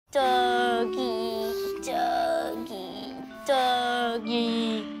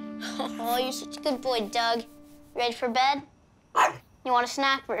Dougie. Oh, you're such a good boy, Doug. Ready for bed? You want a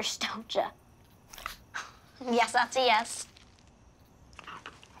snack first, don't you? Yes, that's a yes.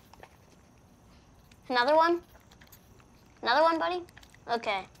 Another one? Another one, buddy?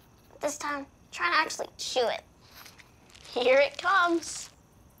 Okay. But this time, try to actually chew it. Here it comes.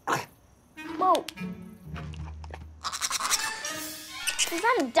 Whoa. Is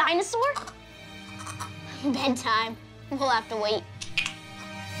that a dinosaur? Bedtime. We'll have to wait.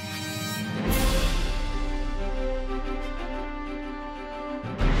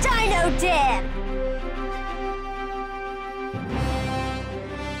 Dino Dan!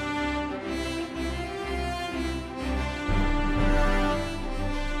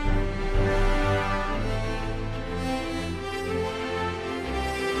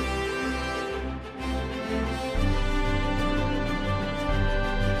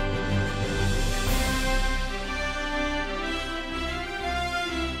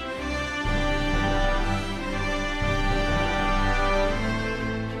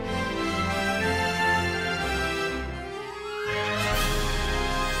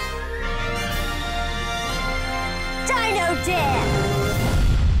 Dino Dan!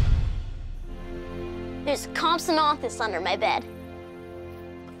 There's Compsognathus under my bed.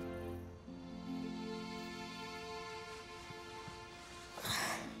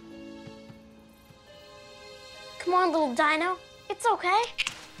 Come on, little dino. It's okay.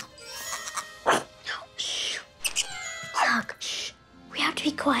 Shh. Doug, shh. We have to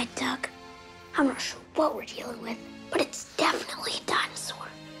be quiet, Doug. I'm not sure what we're dealing with, but it's definitely a dinosaur.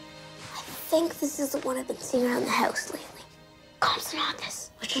 I think this is the one I've been seeing around the house lately.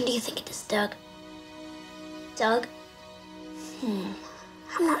 Compsognathus. Which one do you think it is, Doug? Doug? I'm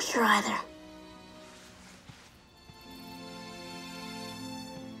not sure either.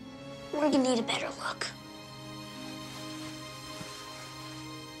 We're gonna need a better look.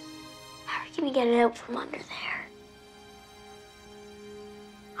 How are we gonna get it out from under there?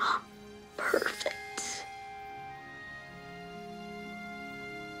 Oh, perfect.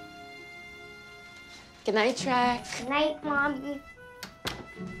 Good night, Trek. Good night, Mommy.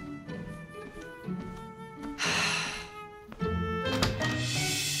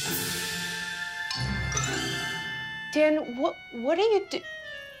 Dan, what are you do?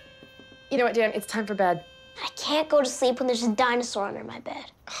 You know what, Dan? It's time for bed. I can't go to sleep when there's a dinosaur under my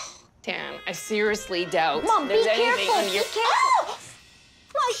bed. Oh, Dan, I seriously doubt Mom, there's be anything careful. in your... Be careful.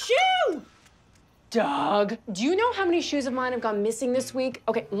 My shoe! Doug, do you know how many shoes of mine have gone missing this week?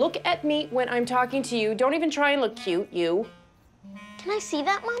 Okay, look at me when I'm talking to you. Don't even try and look cute, you. Can I see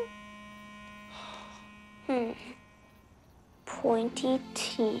that, Mom? Pointy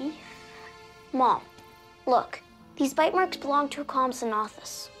teeth. Mom, look. These bite marks belong to a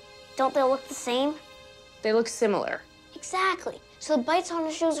Compsognathus. Don't they look the same? They look similar. Exactly. So the bites on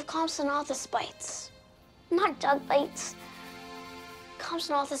the shoes are Compsognathus bites, not Doug bites.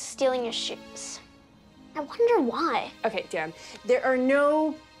 Compsognathus is stealing your shoes. I wonder why. Okay, Dan, there are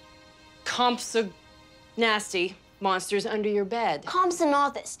no Compsognasty monsters under your bed.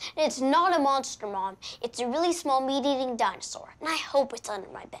 Compsognathus. And it's not a monster, Mom. It's a really small meat-eating dinosaur. And I hope it's under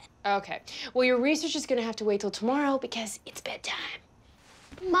my bed. Okay. Well, your research is gonna have to wait till tomorrow because it's bedtime.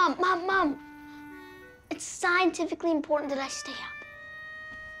 Mom. It's scientifically important that I stay up.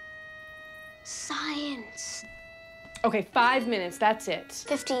 Science. Okay, 5 minutes, that's it.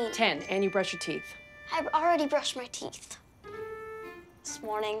 15. 10, and you brush your teeth. I've already brushed my teeth this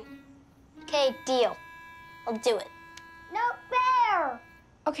morning. Okay, deal. I'll do it. No fair!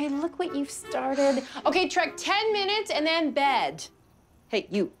 Okay, look what you've started. Okay, Trek, 10 minutes and then bed. Hey,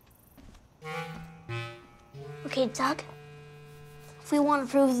 you. Okay, Doug. If we want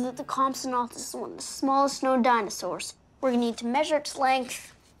to prove that the Compsognathus is one of the smallest known dinosaurs, we're gonna need to measure its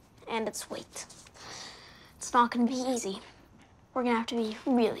length and its weight. It's not gonna be easy. We're gonna have to be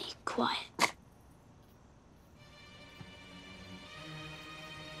really quiet.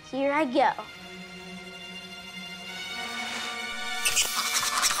 Here I go.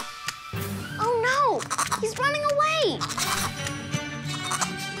 Oh no! He's running away!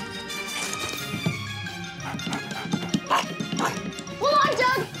 Hold on,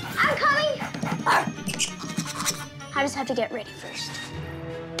 Doug! I'm coming! I just have to get ready first.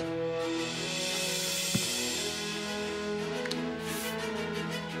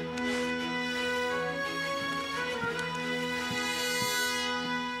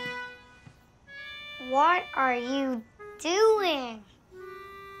 What are you doing?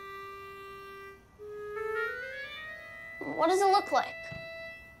 What does it look like?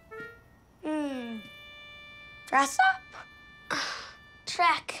 Dress up?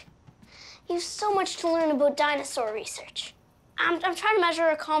 Trek, you have so much to learn about dinosaur research. I'm trying to measure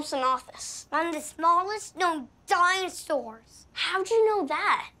a Compsognathus. I'm the smallest known dinosaurs. How'd you know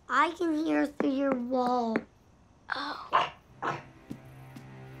that? I can hear through your wall. Oh.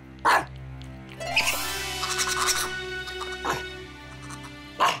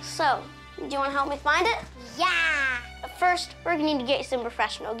 So, do you want to help me find it? Yeah! But first, we're gonna need to get you some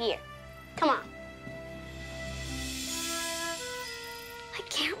professional gear. Come on. I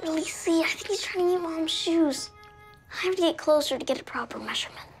can't really see. I think he's trying to eat Mom's shoes. I have to get closer to get a proper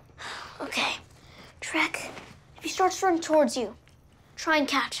measurement. Okay, Trek, if he starts running towards you, try and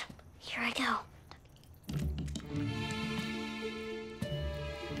catch him. Here I go.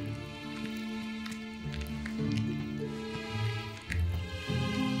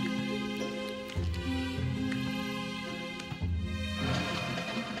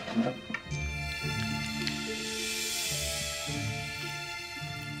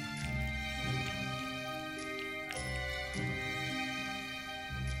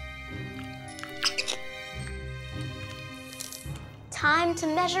 Time to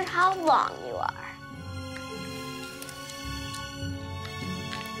measure how long you are.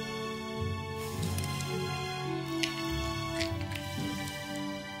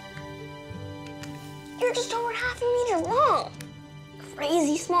 You're just over half a meter long.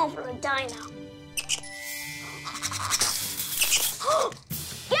 Crazy small for a dino.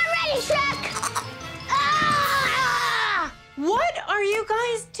 Get ready, Trek! Ah! What are you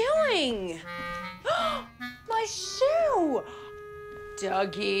guys doing? My shoe!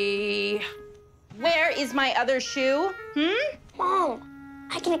 Dougie. Where is my other shoe? Mom,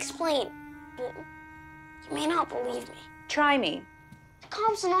 I can explain, but you may not believe me. Try me. The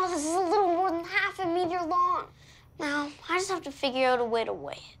Compsognathus is a little more than half a meter long. Now, I just have to figure out a way to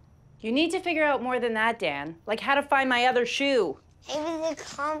weigh it. You need to figure out more than that, Dan. Like how to find my other shoe. Maybe the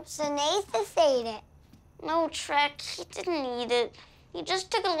Compsognathus ate it. No, Trek, he didn't eat it. He just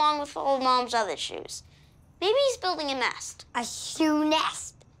took it along with all of Mom's other shoes. Maybe he's building a nest. A shoe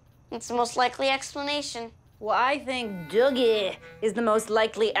nest. It's the most likely explanation. Well, I think Dougie is the most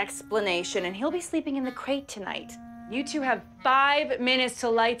likely explanation, and he'll be sleeping in the crate tonight. You two have 5 minutes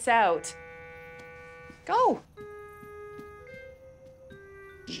till lights out. Go.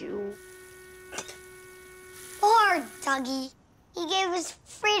 You. Poor Dougie. He gave us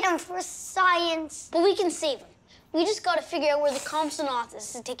freedom for science. But we can save him. We just gotta figure out where the Compsognathus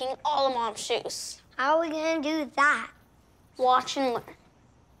is taking all of Mom's shoes. How are we gonna do that? Watch and learn.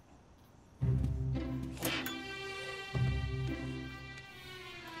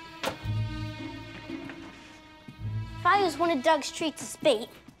 If I use one of Doug's treats as bait,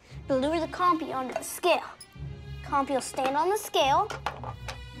 he'll lure the Compy onto the scale. Compy will stand on the scale,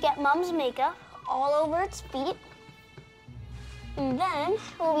 get Mom's makeup all over its feet, and then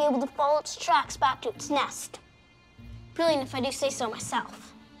we'll be able to follow its tracks back to its nest. Brilliant if I do say so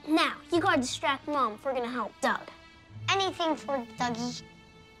myself. Now, you gotta distract Mom if we're gonna help Doug. Anything for Dougie.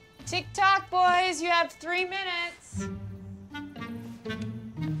 Tick-tock, boys. You have 3 minutes.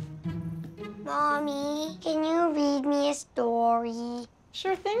 Mommy, can you read me a story?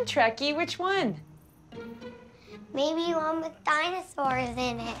 Sure thing, Trekkie. Which one? Maybe one with dinosaurs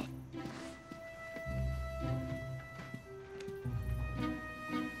in it.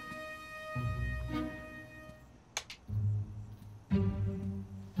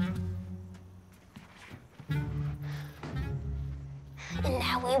 And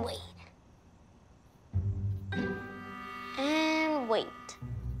now we wait. And wait.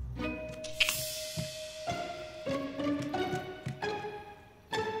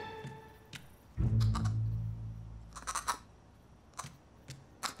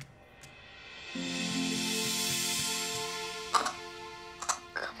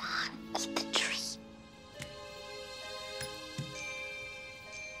 Come on, eat the tree.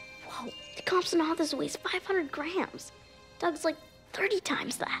 Whoa, the Compsognathus weighs 500 grams. Doug's like 30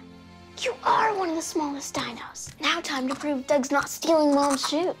 times that. You are one of the smallest dinos. Now time to prove Doug's not stealing Mom's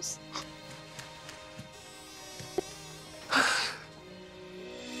shoes.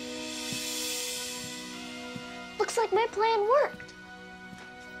 Looks like my plan worked.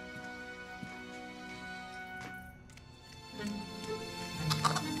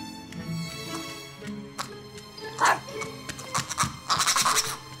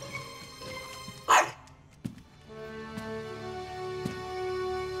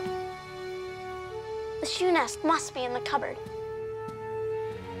 The shoe nest must be in the cupboard.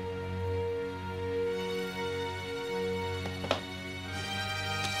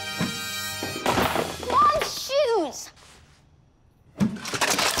 Mom's shoes!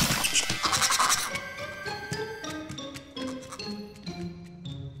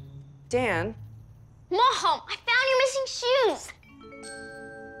 Dan? Mom, I found your missing shoes.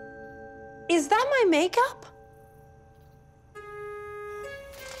 Is that my makeup?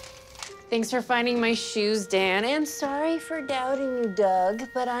 Thanks for finding my shoes, Dan, and sorry for doubting you, Doug,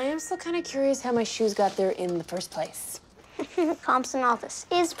 but I am still kind of curious how my shoes got there in the first place. Compsognathus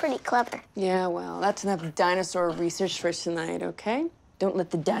is pretty clever. Yeah, well, that's enough dinosaur research for tonight, okay? Don't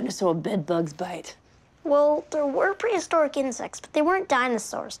let the dinosaur bed bugs bite. Well, there were prehistoric insects, but they weren't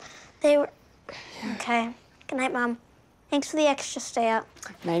dinosaurs. They were... Okay. Good night, Mom. Thanks for the extra stay up.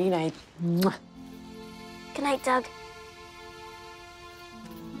 Nighty-night. Mwah. Good night, Doug.